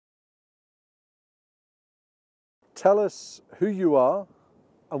tell us who you are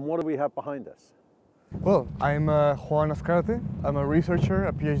and what do we have behind us? Well, I'm Juan Azcárate. I'm a researcher,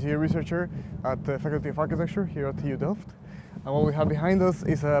 a PhD researcher at the Faculty of Architecture here at TU Delft. And what we have behind us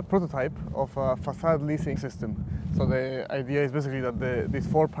is a prototype of a facade leasing system. So the idea is basically that these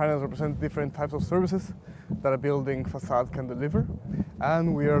 4 panels represent different types of services that a building facade can deliver.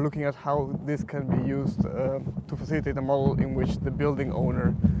 And we are looking at how this can be used to facilitate a model in which the building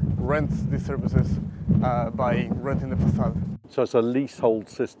owner rents these services by renting the facade. So it's a leasehold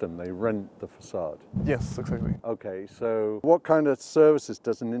system, they rent the facade? Yes, exactly. Okay, so what kind of services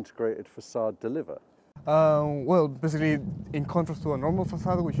does an integrated facade deliver? Well, basically, in contrast to a normal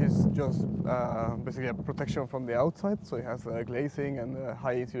facade, which is just basically a protection from the outside, so it has glazing and a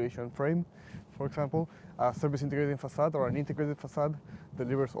high insulation frame, for example. A service integrated facade or an integrated facade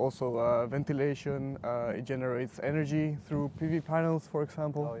delivers also ventilation, it generates energy through PV panels, for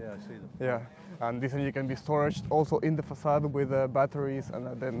example. Oh yeah, I see them. Yeah, and this energy can be stored also in the facade with batteries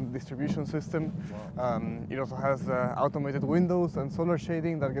and then distribution system. Wow. It also has automated windows and solar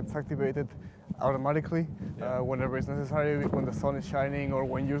shading that gets activated automatically whenever it's necessary, when the sun is shining or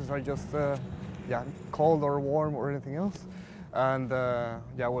when users are just cold or warm or anything else. And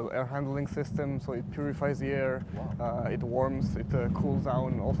well, air handling system, so it purifies the air, it warms, it cools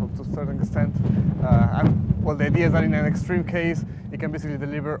down also to a certain extent. And well, the idea is that in an extreme case, it can basically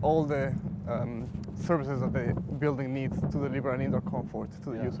deliver all the services that the building needs to deliver an indoor comfort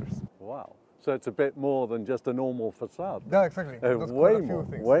to the users. Wow. So it's a bit more than just a normal facade. Yeah, exactly.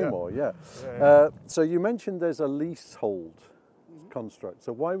 Way more, yeah. So you mentioned there's a leasehold construct.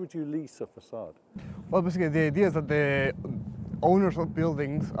 So why would you lease a facade? Well, basically the idea is that the owners of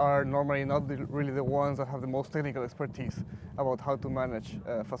buildings are normally not really the ones that have the most technical expertise about how to manage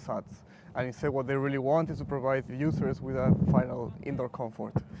facades. And instead what they really want is to provide users with a final indoor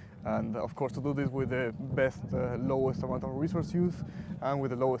comfort. And of course to do this with the best, lowest amount of resource use and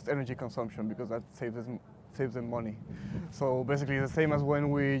with the lowest energy consumption, because that saves them money. So basically the same as when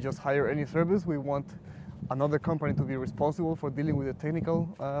we just hire any service, we want another company to be responsible for dealing with the technical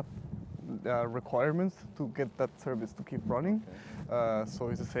requirements to get that service to keep running. So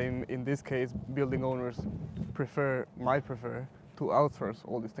it's the same in this case. Building owners might prefer to outsource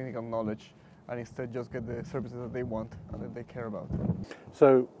all this technical knowledge and instead just get the services that they want and that they care about.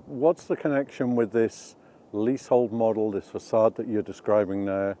 So what's the connection with this leasehold model, this facade that you're describing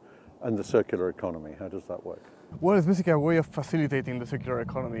there, and the circular economy? How does that work? Well, it's basically a way of facilitating the circular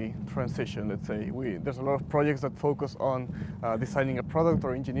economy transition, let's say. There's a lot of projects that focus on designing a product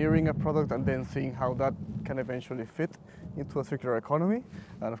or engineering a product and then seeing how that can eventually fit into a circular economy.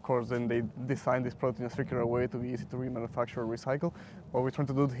 And of course, then they design this product in a circular way to be easy to remanufacture or recycle. What we're trying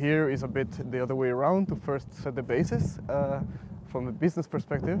to do here is a bit the other way around, to first set the basis from the business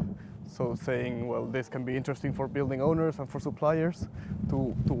perspective. So saying, well, this can be interesting for building owners and for suppliers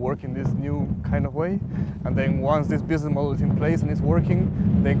to work in this new kind of way. And then once this business model is in place and it's working,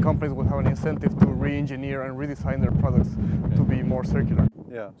 then companies will have an incentive to re-engineer and redesign their products to be more circular.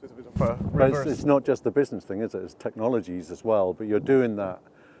 Yeah. So it's a bit of a reverse. But it's not just the business thing, is it? It's technologies as well, but you're doing that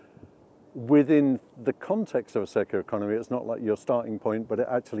within the context of a circular economy. It's not like your starting point, but it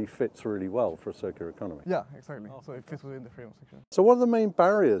actually fits really well for a circular economy. Yeah, exactly. So it fits within the frame of circular. So what are the main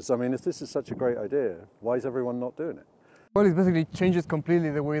barriers? I mean, if this is such a great idea, why is everyone not doing it? Well, it basically changes completely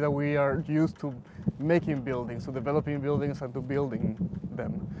the way that we are used to making buildings, to developing buildings and to building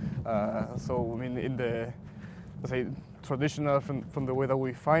them. So, I mean, in the, let's say, traditional, from the way that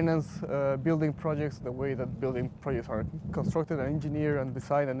we finance building projects, the way that building projects are constructed and engineered and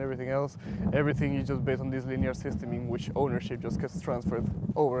designed and everything else, everything is just based on this linear system in which ownership just gets transferred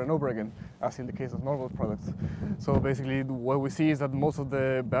over and over again, as in the case of normal products. So basically what we see is that most of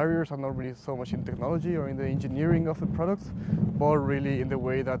the barriers are not really so much in technology or in the engineering of the products, but really in the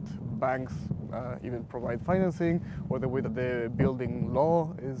way that banks even provide financing, or the way that the building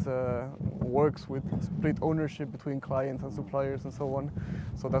law works with split ownership between clients and suppliers and so on.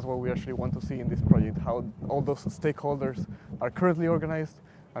 So that's what we actually want to see in this project, how all those stakeholders are currently organized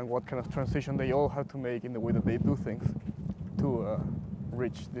and what kind of transition they all have to make in the way that they do things to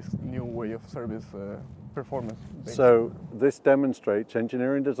reach this new way of service performance. So this demonstrates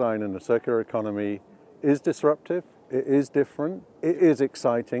engineering design in the circular economy is disruptive, it is different, it is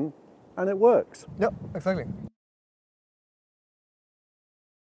exciting, and it works. Yep, exactly.